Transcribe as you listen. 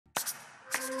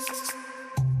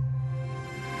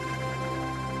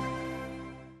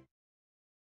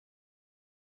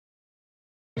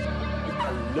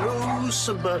Hello,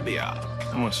 suburbia.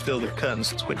 I almost feel the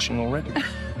curtains twitching already.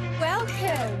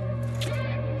 Welcome.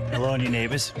 Hello, new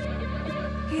neighbours.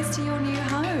 Here's to your new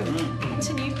home and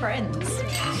to new friends.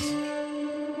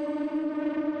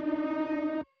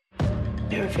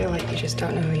 You ever feel like you just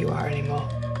don't know who you are anymore?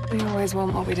 We always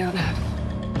want what we don't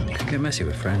have. You can get messy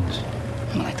with friends.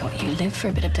 Well, I thought you lived for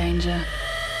a bit of danger.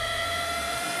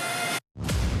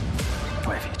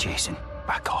 Whatever you're chasing,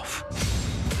 back off.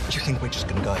 Do you think we're just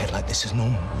gonna go ahead like this is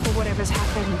normal? But whatever's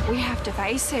happened, we have to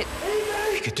face it.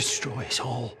 He could destroy us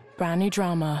all. Brand new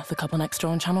drama, The Couple Next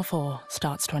Door on Channel 4,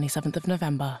 starts 27th of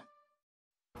November.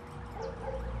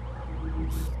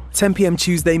 10 p.m.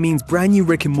 Tuesday means brand new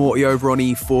Rick and Morty over on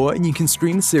E4, and you can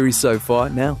stream the series so far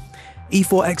now.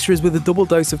 E4 Extras with a double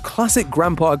dose of classic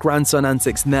grandpa-grandson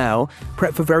antics now,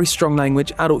 prep for very strong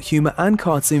language, adult humour and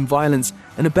cartoon violence,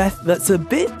 and a Beth that's a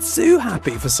bit too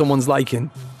happy for someone's liking.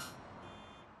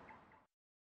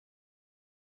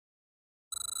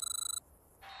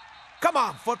 Come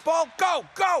on, football, go,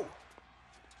 go!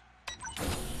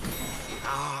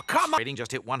 Oh, come on! Rating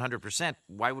just hit 100%.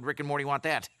 Why would Rick and Morty want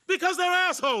that? Because they're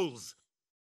assholes!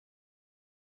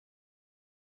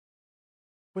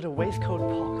 With a waistcoat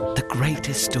pocket. The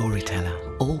greatest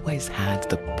storyteller always had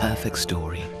the perfect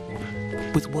story,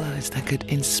 with words that could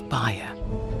inspire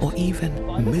or even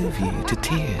move you to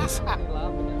tears.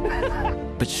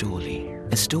 But surely,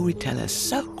 a storyteller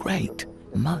so great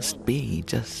must be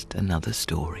just another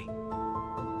story.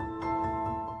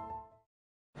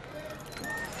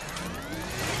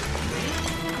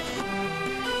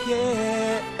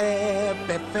 Yeah,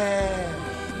 Advert.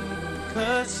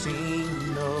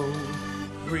 Casino.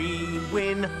 Free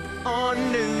win on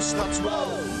new slots.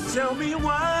 Whoa. Tell me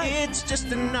why. It's just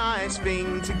a nice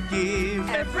thing to give.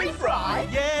 Every fry?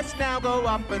 Yes, now go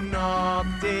up an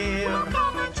octave. Well,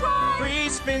 come and try. Free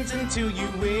spins until you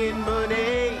win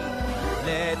money.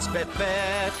 Let's bet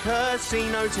Advert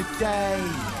Casino today.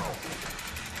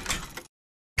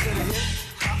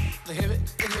 The hip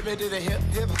to the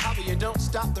hip hopper. You don't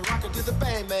stop the rocker to the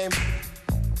bang bang.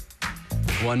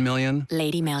 1 million.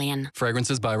 Lady Million.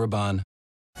 Fragrances by Rabanne.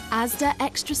 Asda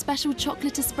Extra Special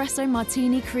Chocolate Espresso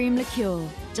Martini Cream Liqueur.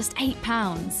 Just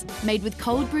 £8. Made with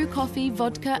cold brew coffee,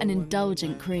 vodka and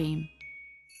indulgent cream.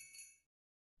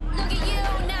 Look at you,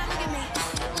 now look at me.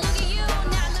 Look at you,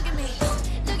 now look at me.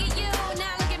 Look at you,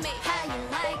 now look at me. How you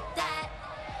like that?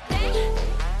 You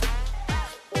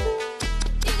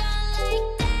gonna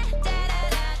like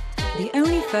that? The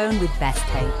only phone with best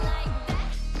tape.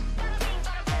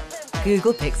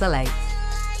 Google Pixel 8.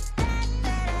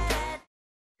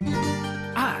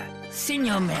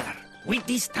 Senor Mayor, with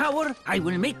this tower, I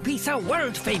will make pizza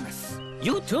world famous.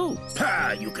 You too.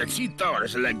 Ah, you can see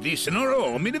towers like this in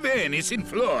Rome, in Venice, in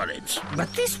Florence.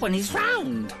 But this one is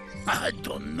round. I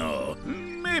don't know.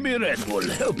 Maybe Red will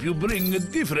help you bring a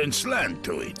different slant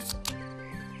to it.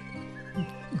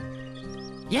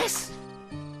 Yes,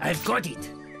 I've got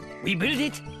it. We build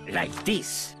it like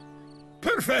this.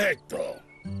 Perfecto.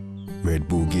 Red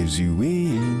Bull gives you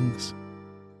wings.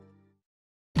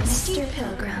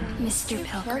 Mr.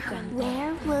 Pilgrim,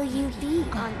 where will you be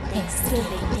on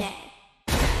Thanksgiving Day?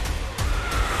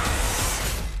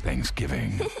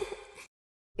 Thanksgiving.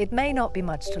 It may not be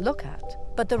much to look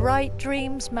at, but the right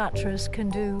Dreams mattress can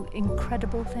do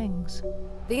incredible things.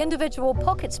 The individual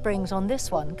pocket springs on this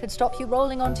one could stop you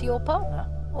rolling onto your partner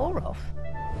or off.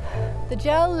 The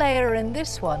gel layer in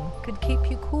this one could keep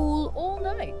you cool all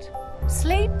night.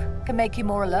 Sleep can make you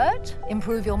more alert,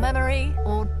 improve your memory,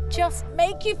 or just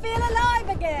make you feel alive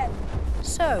again.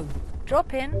 So,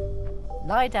 drop in,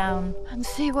 lie down, and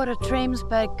see what a Dreams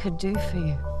bed could do for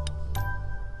you.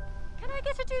 Can I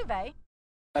get a duvet?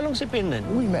 How long's it been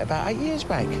then? We met about 8 years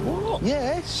back. What?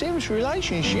 Yeah, serious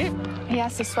relationship. He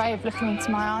has this way of looking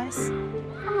into my eyes.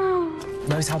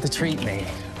 Knows how to treat me.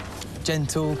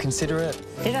 Gentle, considerate.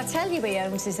 Did I tell you he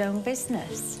owns his own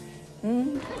business?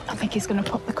 I think he's going to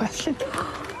pop the question.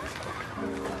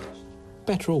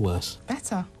 Better or worse?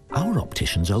 Better. Our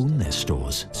opticians own their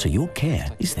stores, so your care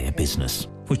is their business,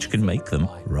 which can make them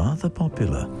rather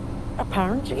popular.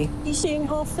 Apparently, he's seeing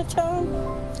half the town.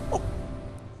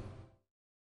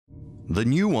 The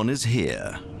new one is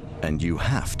here, and you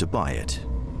have to buy it,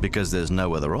 because there's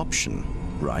no other option,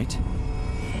 right?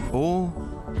 Or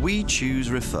we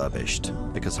choose refurbished,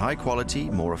 because high quality,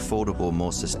 more affordable,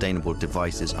 more sustainable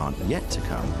devices aren't yet to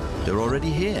come. They're already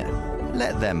here.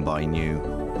 Let them buy new.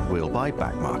 We'll buy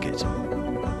back market.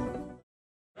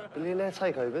 Billionaire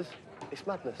takeovers? It's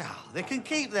madness. They can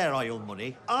keep their oil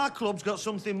money. Our club's got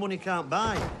something money can't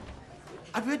buy.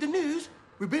 Have you heard the news?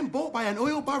 We've been bought by an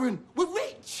oil baron. We're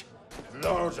rich.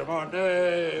 Loads of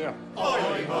money.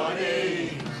 Oil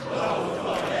money. Loads of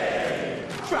money.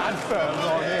 Transfer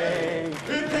money.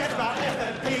 Who cares about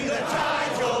FFP? The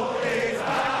title is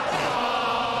back.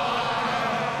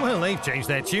 Well, they've changed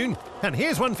their tune. And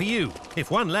here's one for you.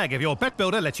 If one leg of your bet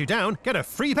builder lets you down, get a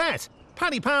free bet.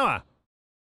 Paddy Power.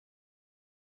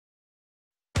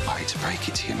 I hate to break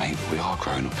it to you, mate, but we are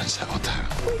grown up and settled down.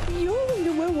 We're young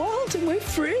and we're wild and we're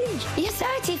free. You're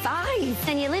 35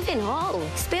 and you live in Hull.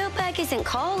 Spielberg isn't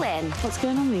calling. What's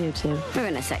going on with you two? We're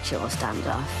in a sexual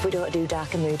standoff. We don't do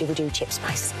dark and moody, we do chip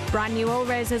spice. Brand new All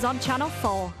Raisers on Channel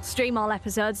 4. Stream all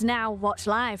episodes now. Watch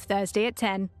live Thursday at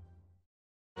 10.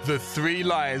 The Three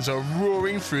Lions are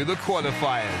roaring through the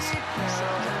qualifiers.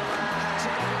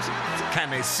 Can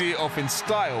they see it off in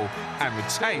style and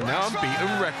retain their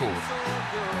unbeaten record?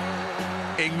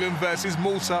 England versus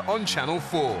Malta on Channel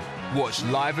 4. Watch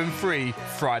live and free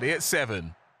Friday at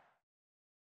 7.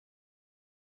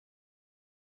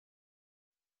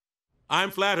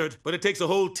 I'm flattered, but it takes a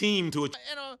whole team to... And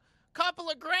a couple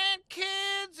of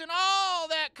grandkids and all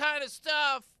that kind of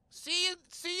stuff. See you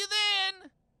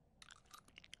then.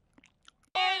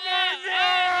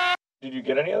 Did you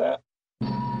get any of that?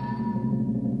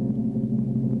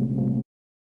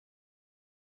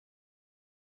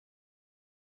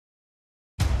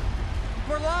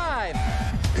 We're live.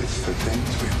 It's the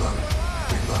things we love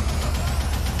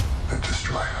that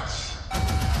destroy us.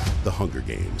 The Hunger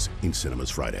Games in cinemas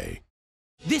Friday.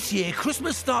 This year,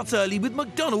 Christmas starts early with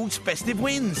McDonald's Festive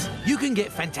Wins. You can get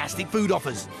fantastic food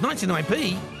offers.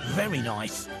 99p, very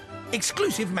nice.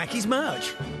 Exclusive Mackey's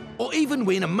merch. Or even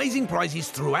win amazing prizes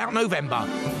throughout November.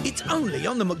 It's only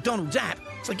on the McDonald's app,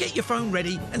 so get your phone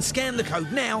ready and scan the code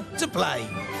now to play.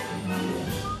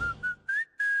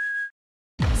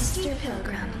 Mr.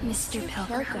 Pilgrim, Mr.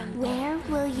 Pilgrim, where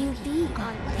will you be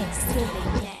on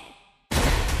Thanksgiving Day?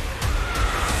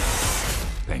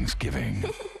 Thanksgiving.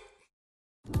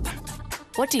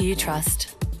 What do you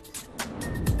trust?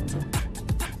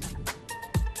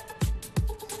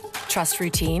 Trust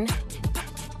routine?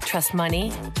 Trust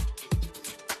money?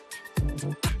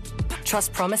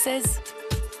 Trust promises?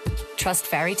 Trust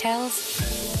fairy tales?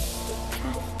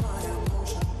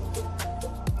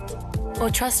 Or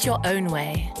trust your own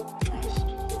way?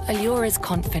 Allure is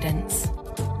confidence.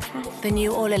 The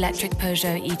new all-electric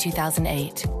Peugeot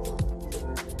E2008.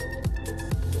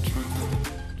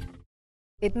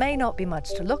 It may not be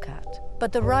much to look at,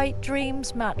 but the right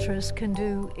Dreams mattress can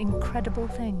do incredible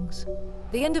things.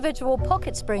 The individual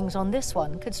pocket springs on this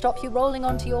one could stop you rolling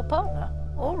onto your partner,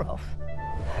 or off.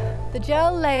 The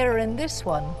gel layer in this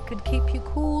one could keep you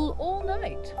cool all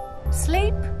night.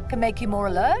 Sleep can make you more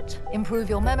alert, improve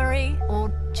your memory,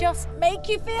 or just make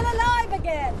you feel alive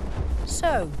again.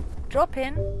 So, drop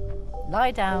in,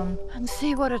 lie down, And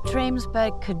see what a Dreams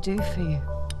bed could do for you.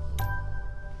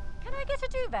 Can I get a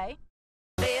duvet?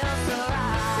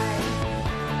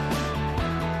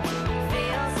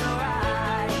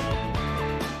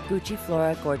 Gucci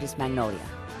Flora Gorgeous Magnolia,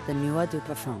 the new Eau de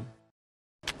Parfum.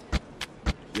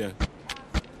 Yeah.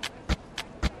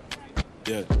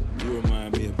 Yeah, you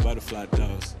remind me of butterfly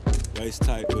dolls. Waist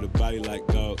tight with a body like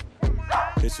gold.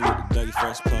 Hit you with the Dougie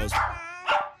Fresh pose.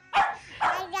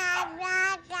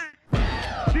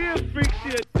 She a freak, she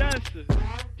a dancer.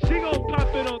 She gon'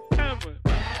 pop it on camera.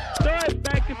 Throw it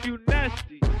back if you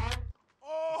nasty.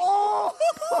 Oh!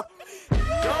 Go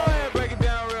ahead, break it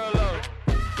down real low.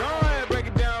 Go ahead, break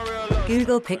it down real low.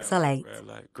 Google Pixel 8. Red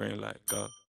light, green light, go.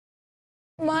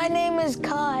 My name is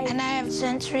Kai, and I have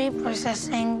sensory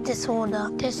processing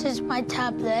disorder. This is my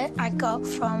tablet I got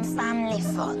from Family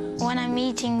Fun. When I'm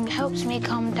eating, it helps me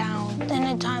calm down.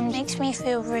 Dinner time makes me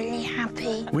feel really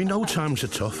happy. We know times are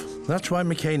tough. That's why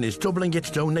McCain is doubling its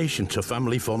donation to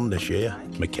Family Fund this year.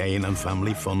 McCain and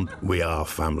Family Fund, we are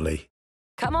family.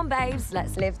 Come on, babes,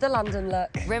 let's live the London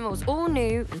look. Rimmel's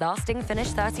all-new, lasting finish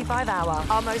 35-hour,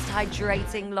 our most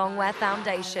hydrating long-wear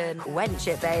foundation. Wench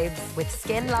it, babes, with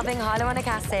skin-loving hyaluronic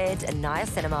acid and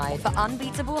niacinamide for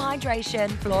unbeatable hydration,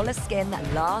 flawless skin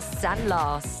that lasts and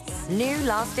lasts. New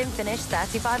lasting finish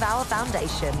 35-hour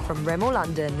foundation from Rimmel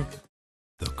London.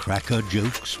 The cracker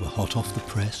jokes were hot off the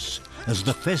press as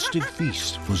the festive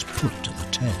feast was put to the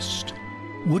test.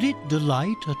 Would it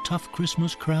delight a tough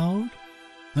Christmas crowd?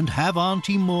 And have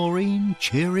Auntie Maureen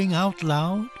cheering out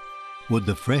loud? Would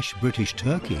the fresh British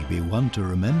turkey be one to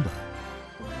remember?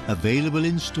 Available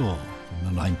in store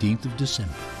from the 19th of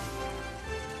December.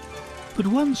 But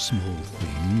one small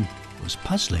thing was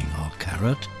puzzling our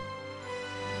carrot.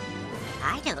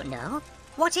 I don't know.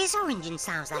 What is orange and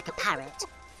sounds like a parrot?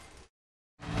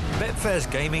 Betfair's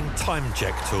gaming time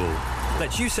check tool.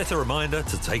 lets you set a reminder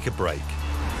to take a break.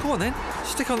 Go on then,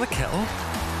 stick on the kettle.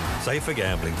 Safe for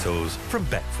gambling tools from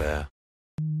Betfair.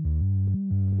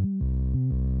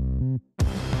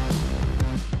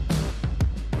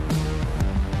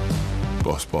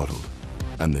 Boss Bottled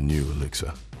and the new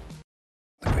elixir.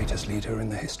 The greatest leader in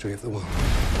the history of the world.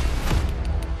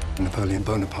 Napoleon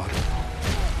Bonaparte.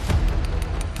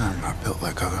 I'm not built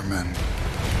like other men.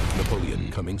 Napoleon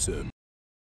coming soon.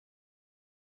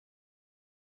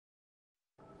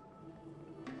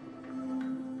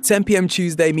 £10 p.m.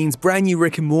 Tuesday means brand new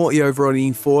Rick and Morty over on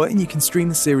E4, and you can stream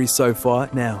the series so far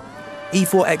now.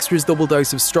 E4 Extra's double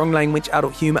dose of strong language,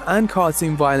 adult humour and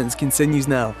cartoon violence continues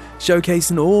now,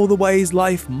 showcasing all the ways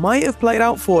life might have played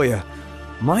out for you.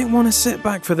 Might want to sit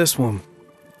back for this one.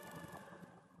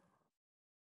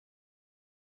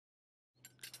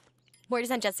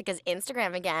 Morty's on Jessica's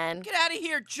Instagram again. Get out of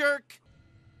here, jerk!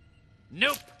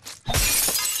 Nope.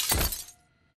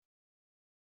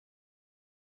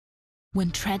 When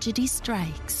tragedy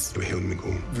strikes, an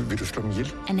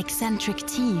an eccentric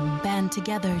team band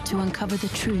together to uncover the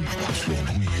truth.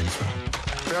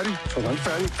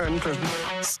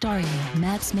 Starring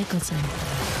Mads Mikkelsen.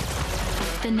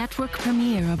 The network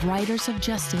premiere of Riders of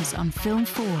Justice on Film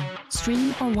 4.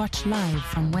 Stream or watch live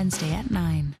from Wednesday at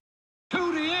 9.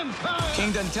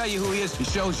 King doesn't tell you who he is, he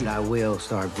shows you. I will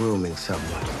start grooming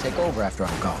someone to take over after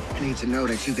I'm gone. I need to know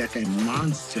that you got that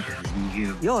monster in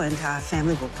you. Your entire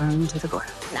family will burn to the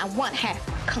ground. I want half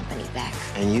my company back.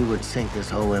 And you would sink this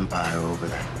whole empire over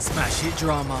that. Smash hit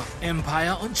drama,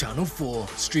 Empire on Channel 4.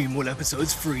 Stream all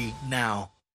episodes free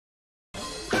now.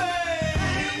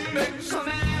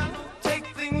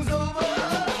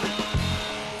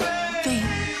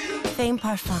 Fame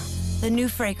Parfum, the new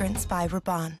fragrance by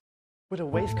Rabanne. With a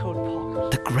waistcoat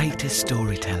pocket. The greatest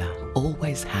storyteller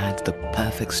always had the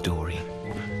perfect story.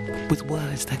 With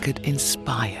words that could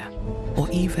inspire or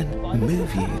even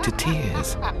move you to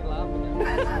tears.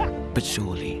 But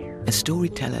surely, a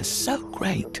storyteller so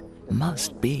great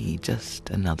must be just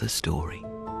another story.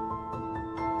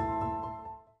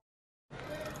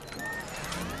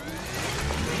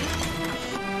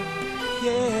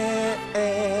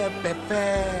 Yeah,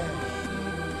 Betfair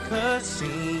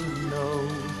Casino.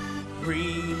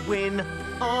 Free win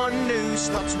on new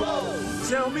slots. Whoa,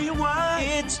 tell me why.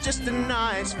 It's just a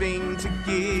nice thing to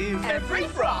give. Every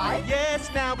fry? Yes,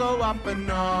 now go up an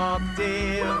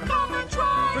octave. Well, come and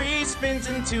try. Free spins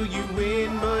until you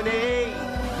win money.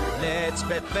 Let's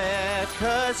bet fair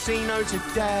casino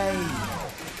today.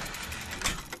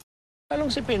 How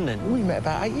long's it been then? We met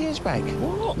about 8 years back.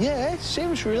 What? Yeah,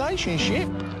 serious relationship.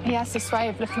 He has this way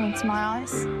of looking into my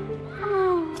eyes.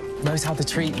 Knows how to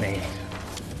treat me.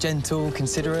 Gentle,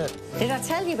 considerate. Did I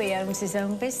tell you he owns his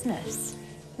own business?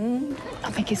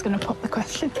 I think he's going to pop the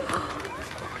question.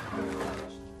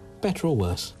 Better or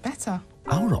worse? Better.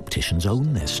 Our opticians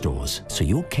own their stores, so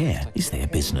your care is their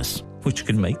business, which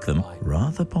can make them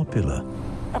rather popular.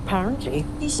 Apparently,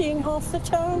 he's seeing half the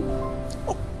town.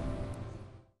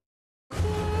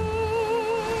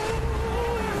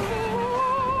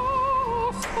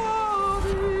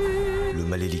 Le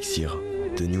Mal Elixir,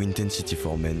 The New Intensity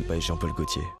for Men by Jean-Paul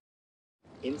Gaultier.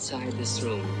 Inside this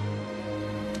room,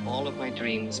 all of my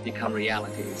dreams become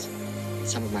realities.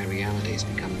 Some of my realities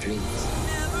become dreams.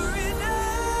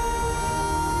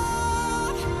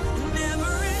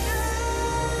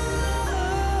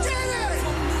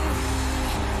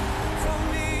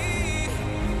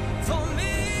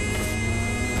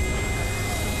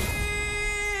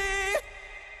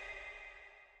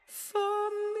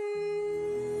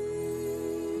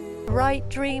 The right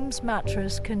Dreams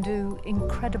mattress can do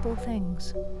incredible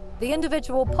things. The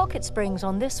individual pocket springs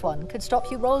on this one could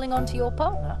stop you rolling onto your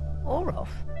partner or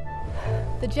off.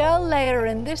 The gel layer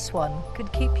in this one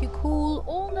could keep you cool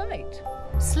all night.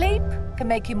 Sleep can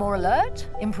make you more alert,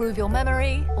 improve your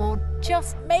memory, or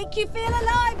just make you feel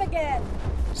alive again.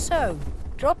 So,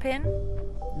 drop in,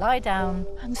 lie down,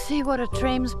 and see what a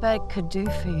Dreams bed could do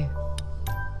for you.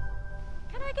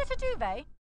 Can I get a duvet?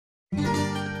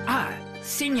 Ah,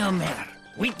 Senor Mayor,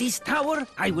 with this tower,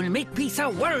 I will make pizza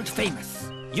world famous.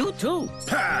 You too.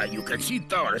 Ah, you can see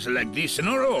towers like this in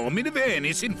Rome, in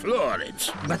Venice, in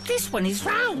Florence. But this one is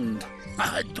round.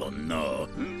 I don't know.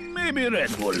 Maybe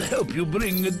Red will help you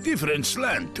bring a different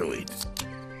slant to it.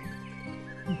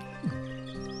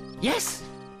 Yes,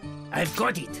 I've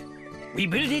got it. We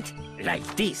build it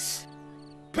like this.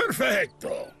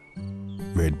 Perfecto.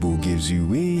 Red Bull gives you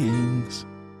wings.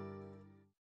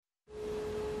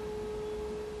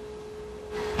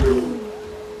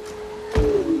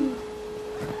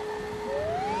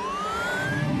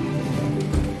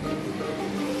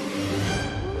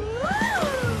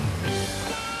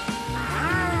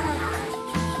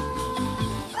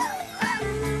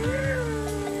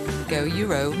 Go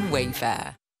your own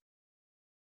Wayfair.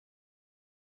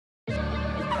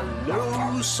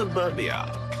 Hello,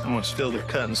 suburbia. Almost feel the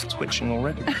curtains twitching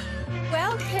already.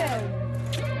 Welcome.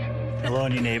 Hello,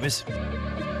 new neighbours.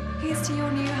 Here's to your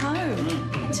new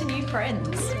home, to new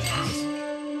friends.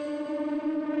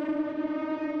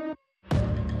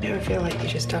 You ever feel like you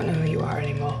just don't know who you are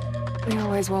anymore? We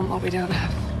always want what we don't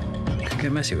have. You can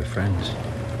get messy with friends.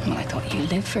 Well, I thought you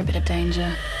lived for a bit of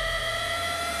danger.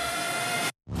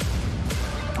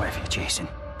 Whatever you're chasing,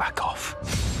 back off.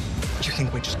 Do you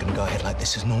think we're just going to go ahead like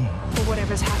this is normal? But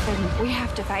whatever's happened, we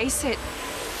have to face it.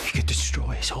 You could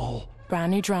destroy us all.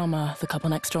 Brand new drama, The Couple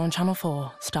Next Door on Channel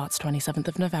 4, starts 27th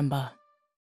of November.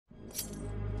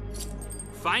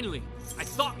 Finally, I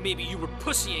thought maybe you were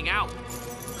pussying out.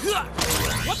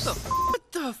 What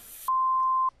the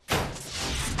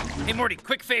Hey, Morty,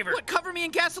 quick favor. What, cover me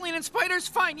in gasoline and spiders?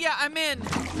 Fine, yeah, I'm in.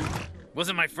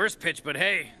 Wasn't my first pitch, but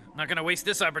hey, not gonna waste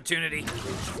this opportunity.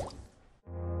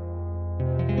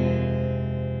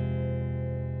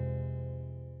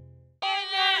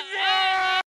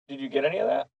 Did you get any of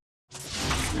that?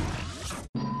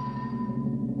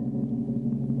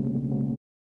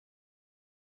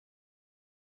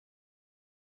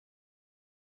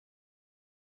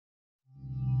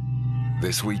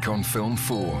 This week on Film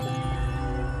 4,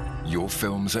 your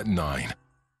films at 9.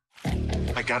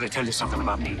 I gotta tell you something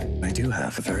about me. I do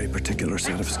have a very particular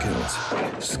set of skills.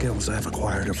 Skills I've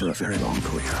acquired over a very long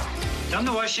career. Done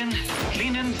the washing,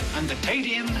 cleaning, and the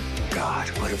tidying. God,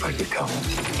 what have I become?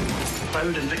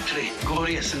 Proud in victory,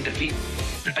 glorious in defeat.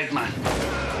 The big man.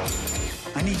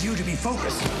 I need you to be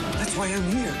focused. That's why I'm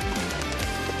here.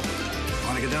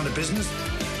 Want to get down to business?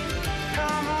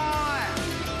 Come on!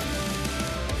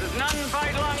 There's none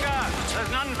fight longer.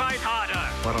 There's none fight harder.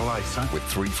 What a life, huh? With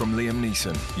 3 from Liam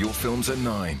Neeson, your films at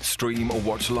 9. Stream or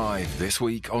watch live this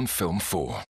week on Film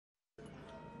 4.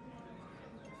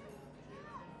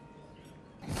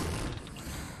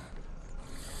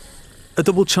 A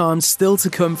double charm still to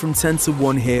come from 10 to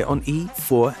 1 here on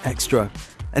E4 Extra.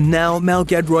 And now Mel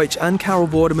Gedroych and Carol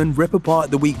Vorderman rip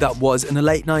apart the week that was in a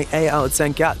late night 8 out of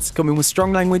 10 cats, coming with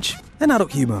strong language and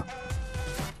adult humour.